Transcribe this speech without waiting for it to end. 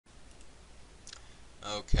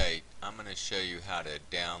Okay, I'm going to show you how to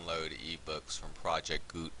download ebooks from Project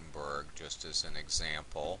Gutenberg just as an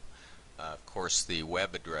example. Of course, the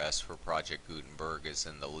web address for Project Gutenberg is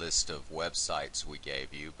in the list of websites we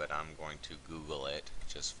gave you, but I'm going to Google it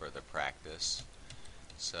just for the practice.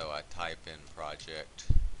 So I type in Project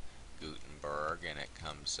Gutenberg and it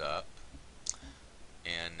comes up.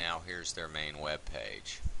 And now here's their main web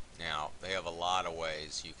page. Now, they have a lot of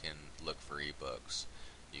ways you can look for ebooks.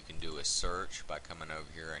 You can do a search by coming over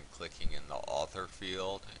here and clicking in the author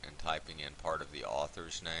field and typing in part of the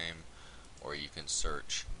author's name, or you can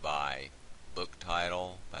search by book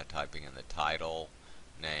title by typing in the title,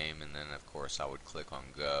 name, and then of course I would click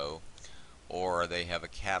on Go. Or they have a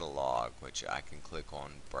catalog, which I can click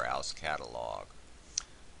on Browse Catalog.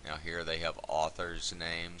 Now here they have authors'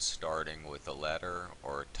 names starting with a letter,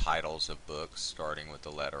 or titles of books starting with a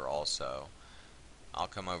letter also. I'll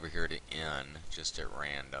come over here to N just at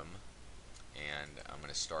random, and I'm going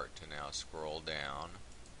to start to now scroll down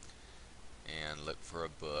and look for a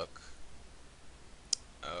book.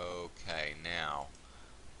 Okay, now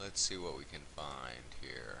let's see what we can find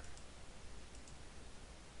here.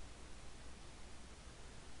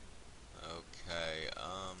 Okay,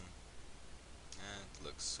 it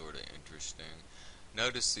looks sort of interesting.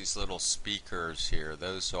 Notice these little speakers here.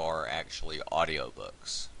 Those are actually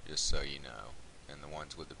audiobooks, just so you know. And the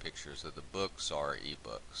ones with the pictures of the books are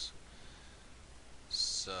ebooks.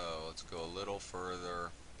 So let's go a little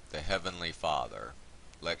further. The Heavenly Father.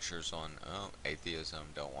 Lectures on atheism.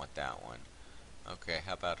 Don't want that one. Okay,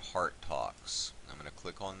 how about Heart Talks? I'm going to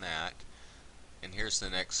click on that. And here's the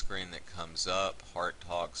next screen that comes up. Heart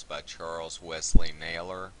Talks by Charles Wesley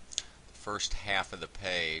Naylor. The first half of the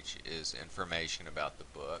page is information about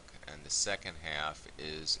the book, and the second half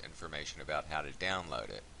is information about how to download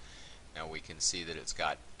it. Now we can see that it's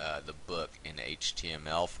got the book in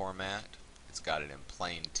HTML format. It's got it in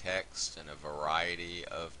plain text and a variety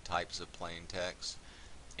of types of plain text,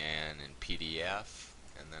 and in PDF,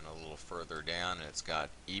 and then a little further down it's got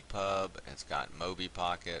EPUB, it's got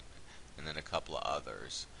MobiPocket, and then a couple of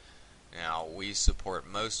others. Now we support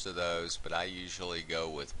most of those, but I usually go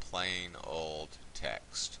with plain old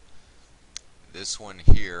text. This one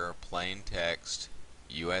here, plain text,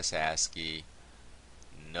 US ASCII,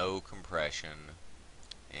 no compression,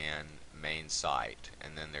 and main site,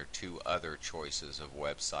 and then there are two other choices of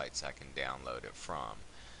websites I can download it from,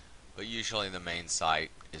 but usually the main site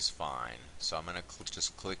is fine. So I'm going to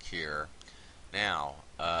just click here. Now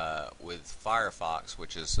with Firefox,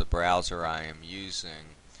 which is the browser I am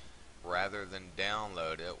using, rather than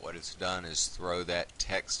download it, what it's done is throw that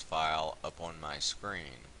text file up on my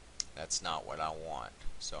screen. That's not what I want,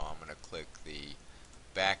 so I'm going to click the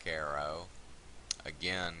back arrow.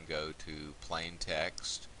 Again, go to plain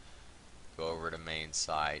text, go over to main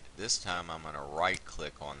site. This time I'm going to right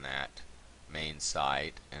click on that main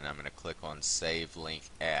site and I'm going to click on Save Link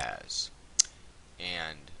As.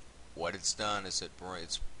 And what it's done is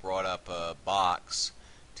it's brought up a box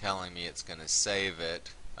telling me it's going to save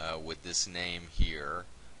it with this name here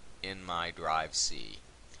in my Drive C.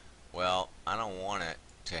 Well, I don't want it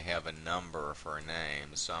to have a number for a name,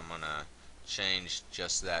 so I'm going to change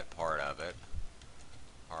just that part of it.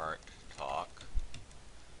 Heart Talk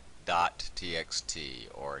 .txt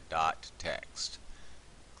or .text.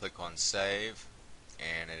 Click on Save,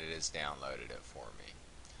 and it has downloaded it for me.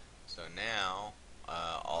 So now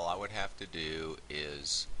all I would have to do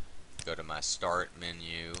is go to my Start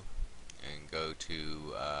menu and go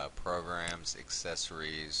to Programs,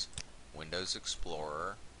 Accessories, Windows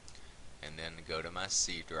Explorer, and then go to my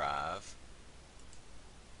C drive.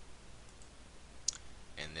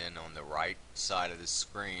 And then on the right side of the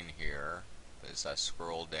screen here, as I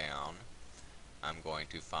scroll down, I'm going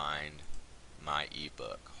to find my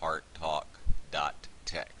ebook, Heart Talk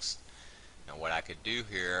 .text. Now what I could do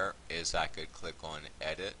here is I could click on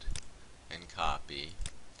Edit and Copy,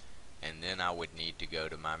 and then I would need to go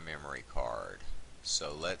to my memory card.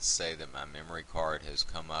 So let's say that my memory card has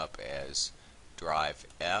come up as Drive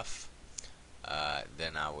F.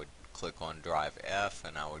 Then I would click on Drive F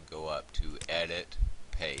and I would go up to Edit,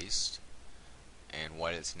 Paste, and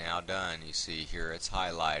what it's now done, you see here it's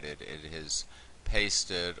highlighted. It has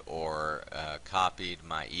pasted or copied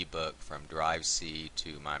my ebook from Drive C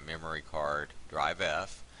to my memory card, Drive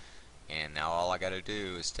F, and now all I got to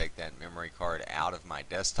do is take that memory card out of my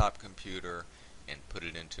desktop computer and put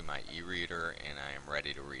it into my e-reader, and I am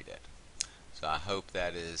ready to read it. So I hope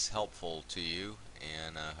that is helpful to you,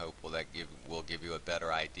 and I hope that will give you a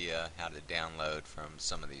better idea how to download from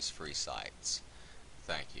some of these free sites.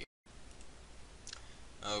 Thank you.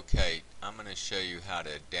 Okay, I'm going to show you how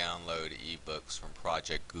to download ebooks from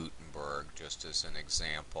Project Gutenberg just as an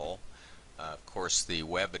example. Of course, the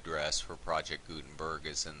web address for Project Gutenberg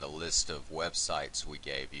is in the list of websites we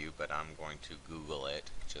gave you, but I'm going to Google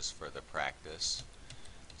it just for the practice.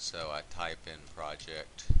 So I type in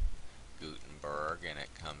Project Gutenberg and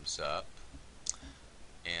it comes up.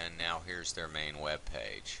 And now here's their main web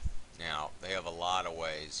page. Now, they have a lot of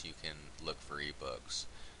ways you can look for ebooks.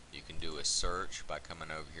 You can do a search by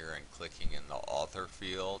coming over here and clicking in the author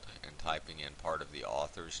field and typing in part of the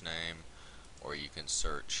author's name, or you can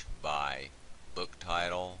search by book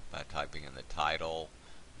title by typing in the title,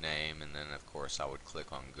 name, and then of course I would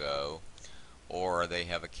click on Go. Or they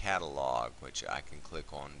have a catalog, which I can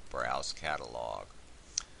click on Browse Catalog.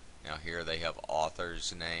 Now here they have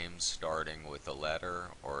authors' names starting with a letter,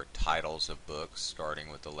 or titles of books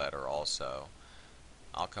starting with a letter also.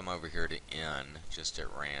 I'll come over here to N just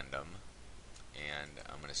at random, and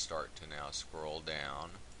I'm going to start to now scroll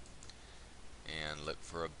down and look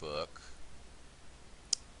for a book.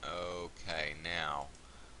 Okay, now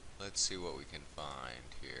let's see what we can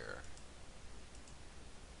find here.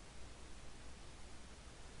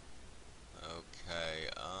 Okay,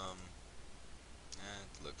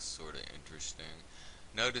 that looks sort of interesting.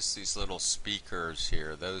 Notice these little speakers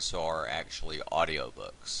here. Those are actually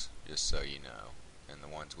audiobooks, just so you know. And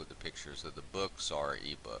the ones with the pictures of the books are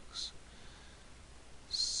ebooks.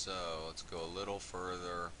 So let's go a little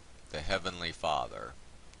further. The Heavenly Father.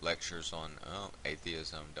 Lectures on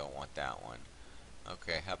atheism. Don't want that one.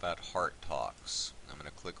 Okay, how about Heart Talks? I'm going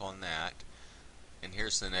to click on that. And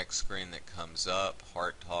here's the next screen that comes up.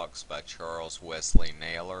 Heart Talks by Charles Wesley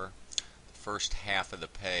Naylor. The first half of the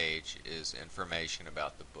page is information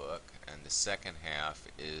about the book, and the second half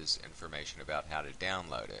is information about how to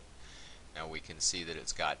download it. Now we can see that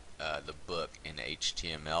it's got the book in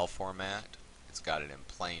HTML format. It's got it in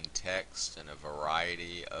plain text and a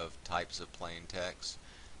variety of types of plain text,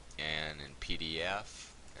 and in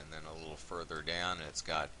PDF, and then a little further down it's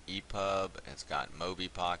got EPUB, it's got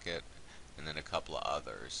MobiPocket, and then a couple of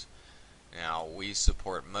others. Now we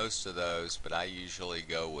support most of those, but I usually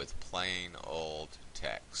go with plain old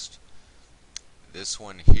text. This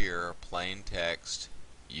one here, plain text,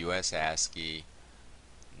 US ASCII,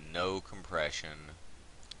 no compression,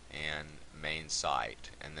 and main site,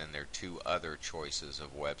 and then there are two other choices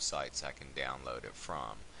of websites I can download it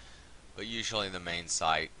from, but usually the main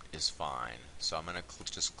site is fine. So I'm going to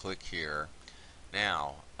just click here.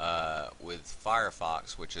 Now with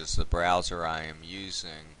Firefox, which is the browser I am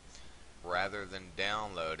using, rather than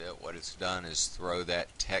download it, what it's done is throw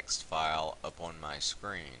that text file up on my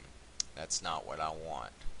screen. That's not what I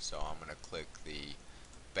want, so I'm going to click the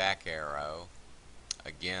back arrow.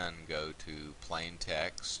 Again, go to plain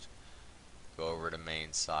text, go over to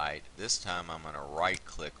main site. This time I'm going to right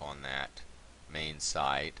click on that main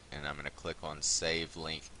site and I'm going to click on Save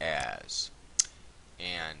Link As.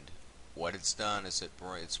 And what it's done is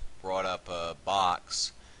it's brought up a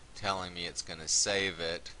box telling me it's going to save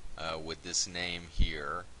it with this name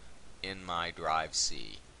here in my Drive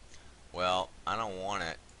C. Well, I don't want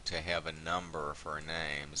it to have a number for a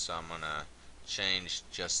name, so I'm going to change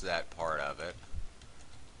just that part of it.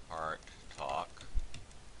 Heart Talk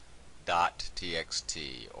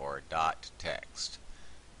 .txt or .text.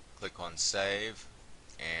 Click on Save,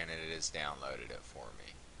 and it has downloaded it for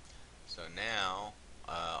me. So now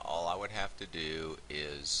all I would have to do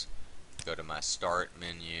is go to my Start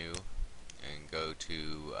menu and go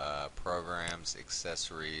to Programs,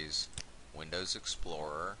 Accessories, Windows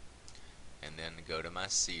Explorer, and then go to my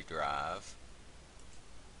C drive.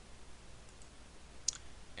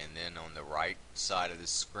 And then on the right side of the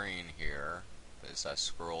screen here, as I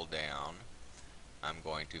scroll down, I'm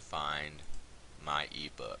going to find my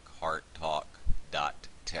ebook,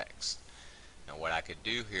 hearttalk.txt. Now what I could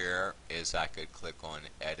do here is I could click on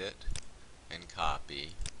Edit and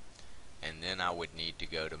Copy, and then I would need to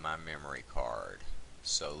go to my memory card.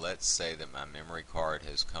 So let's say that my memory card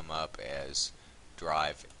has come up as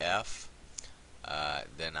Drive F.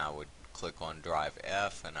 Then I would click on Drive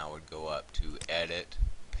F and I would go up to Edit,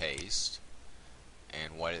 Paste,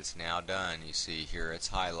 and what it's now done, you see here it's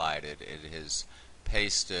highlighted. It has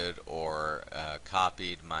pasted or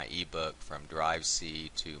copied my ebook from Drive C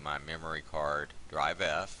to my memory card, Drive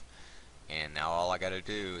F, and now all I got to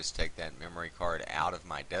do is take that memory card out of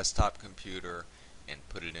my desktop computer and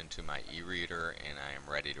put it into my e-reader, and I am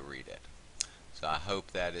ready to read it. So I hope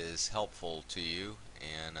that is helpful to you,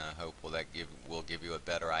 and I hope that will give you a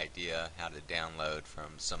better idea how to download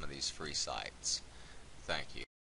from some of these free sites. Thank you.